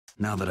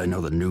Now that I know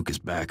the nuke is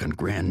back on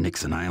Grand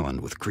Nixon Island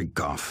with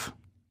Kreigkov,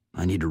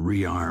 I need to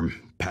rearm,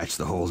 patch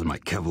the holes in my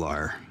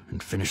Kevlar,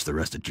 and finish the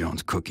rest of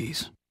Jones'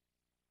 cookies.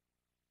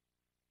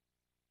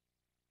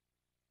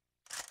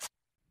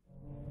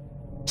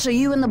 So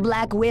you and the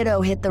Black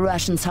Widow hit the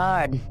Russians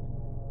hard.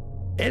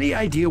 Any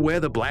idea where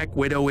the Black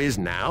Widow is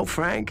now,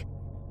 Frank?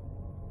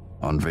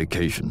 On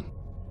vacation.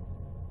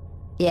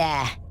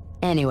 Yeah,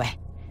 anyway.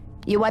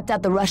 You wiped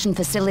out the Russian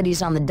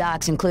facilities on the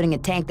docks, including a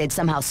tank they'd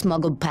somehow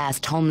smuggled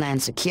past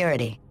Homeland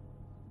Security.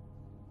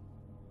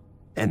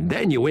 And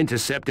then you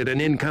intercepted an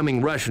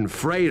incoming Russian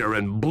freighter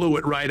and blew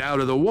it right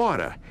out of the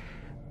water.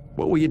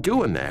 What were you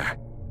doing there?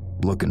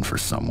 Looking for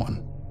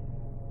someone.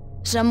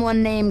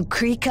 Someone named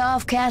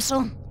Kreigkov,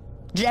 Castle?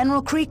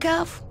 General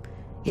Kreigkov?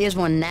 Here's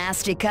one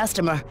nasty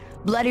customer.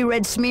 Bloody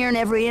red smear in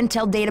every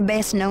intel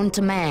database known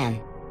to man.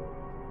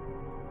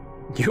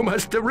 You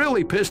must have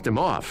really pissed him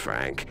off,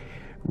 Frank.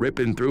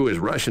 Ripping through his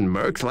Russian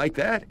mercs like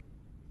that?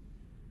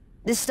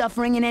 This stuff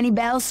ringing any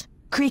bells?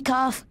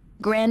 Kreigkov?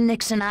 Grand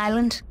Nixon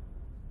Island?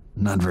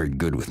 Not very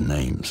good with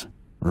names.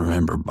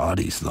 Remember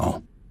bodies,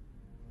 though.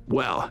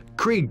 Well,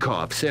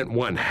 Kreigkov sent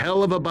one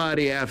hell of a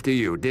body after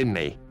you, didn't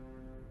he?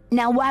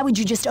 Now why would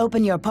you just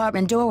open your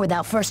apartment door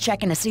without first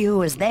checking to see who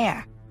was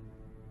there?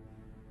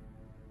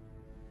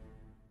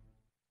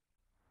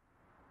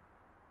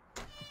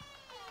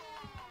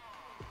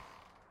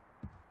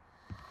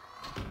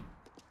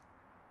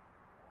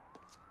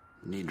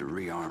 Need to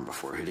rearm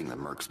before hitting the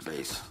Merc's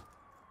base.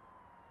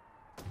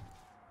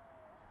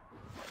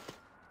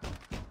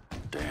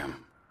 Damn,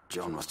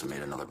 Joan must have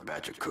made another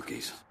batch of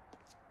cookies.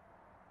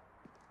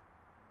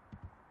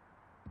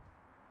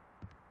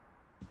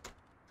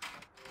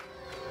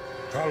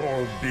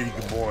 Hello,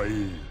 big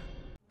boy.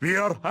 We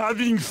are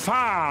having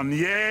fun,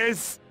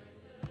 yes?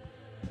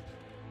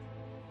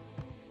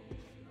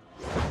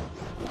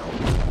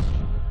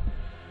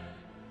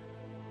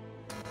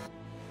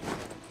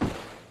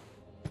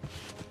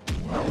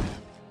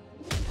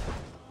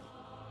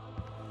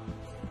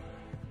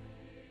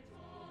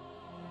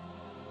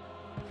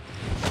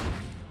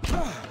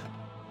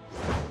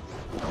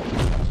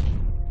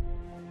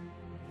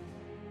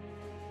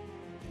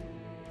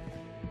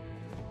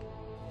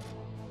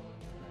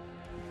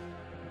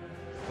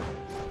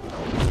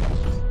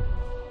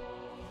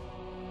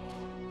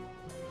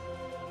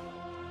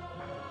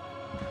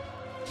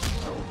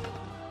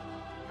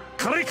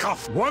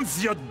 Kreigkov,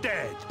 once you're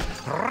dead,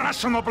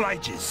 Russian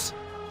obliges.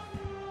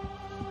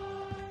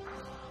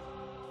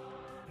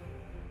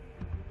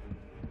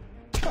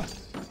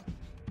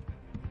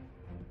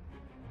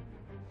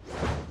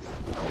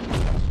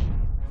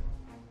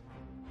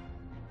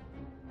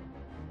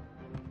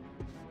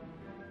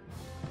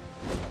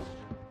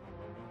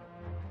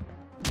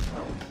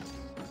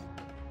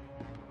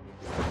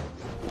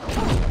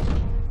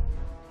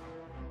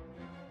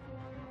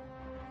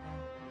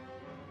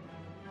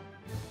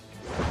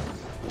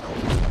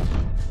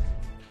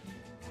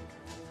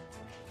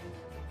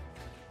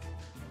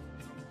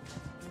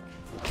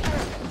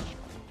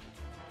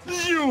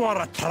 You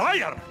are a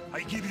trier, I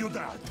give you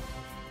that.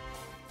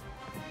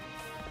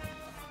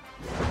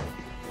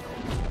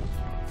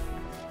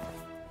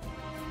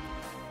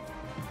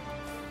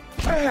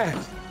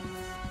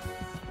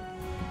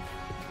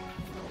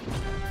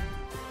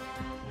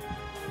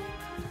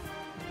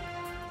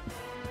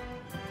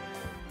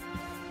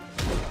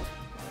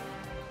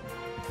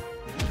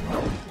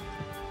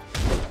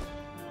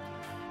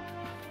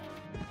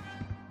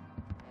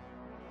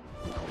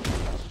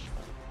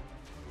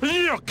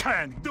 You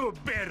can't do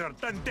better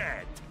than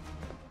that!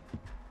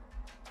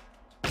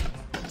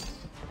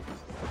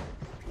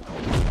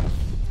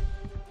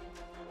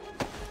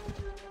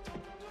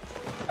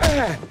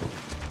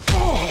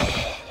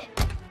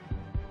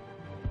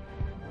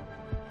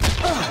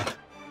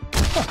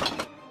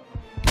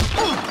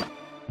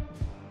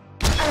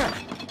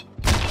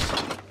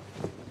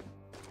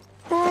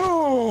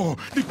 Oh,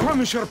 the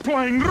Punisher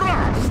playing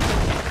rough!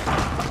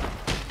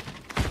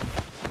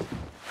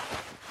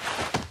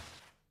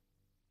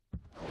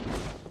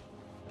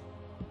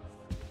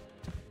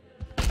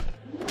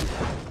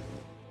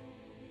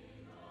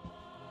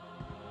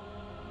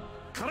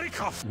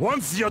 Kreigkov,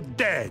 once you're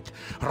dead,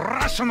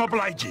 Russian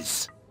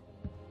obliges.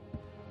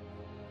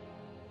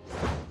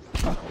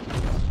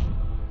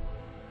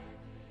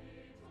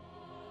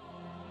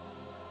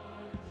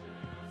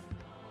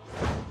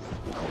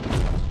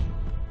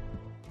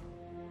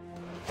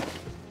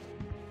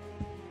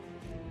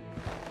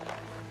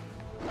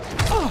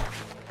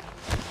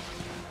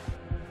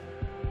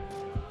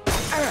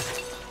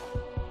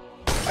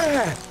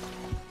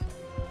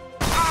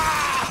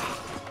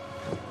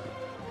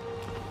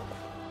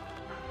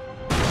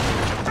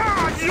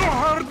 You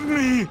heard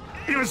me!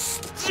 You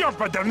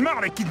stupid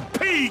American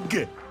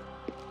pig!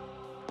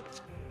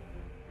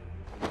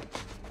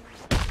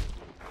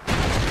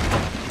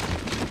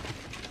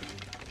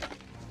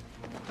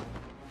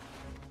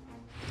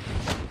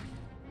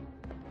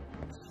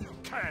 You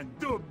can't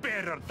do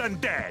better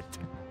than that!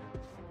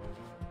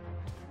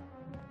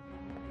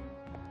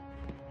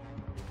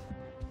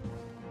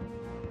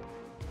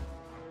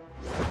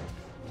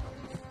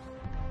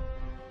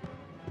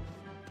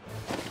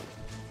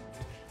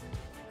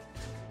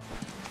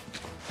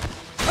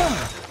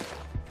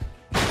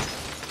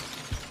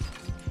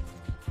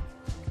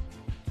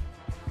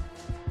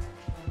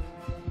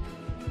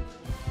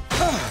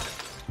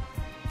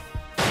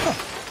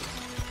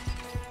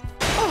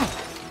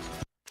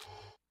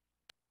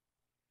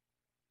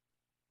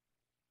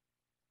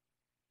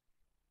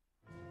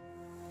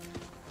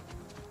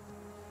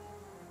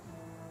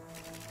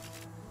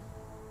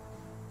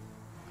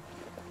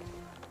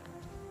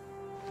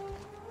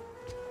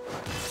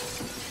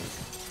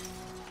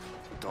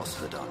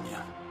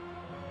 Svedonia.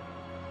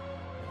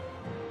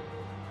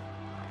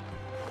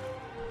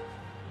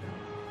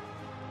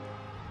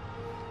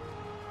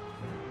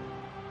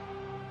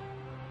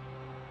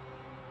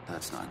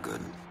 That's not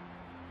good.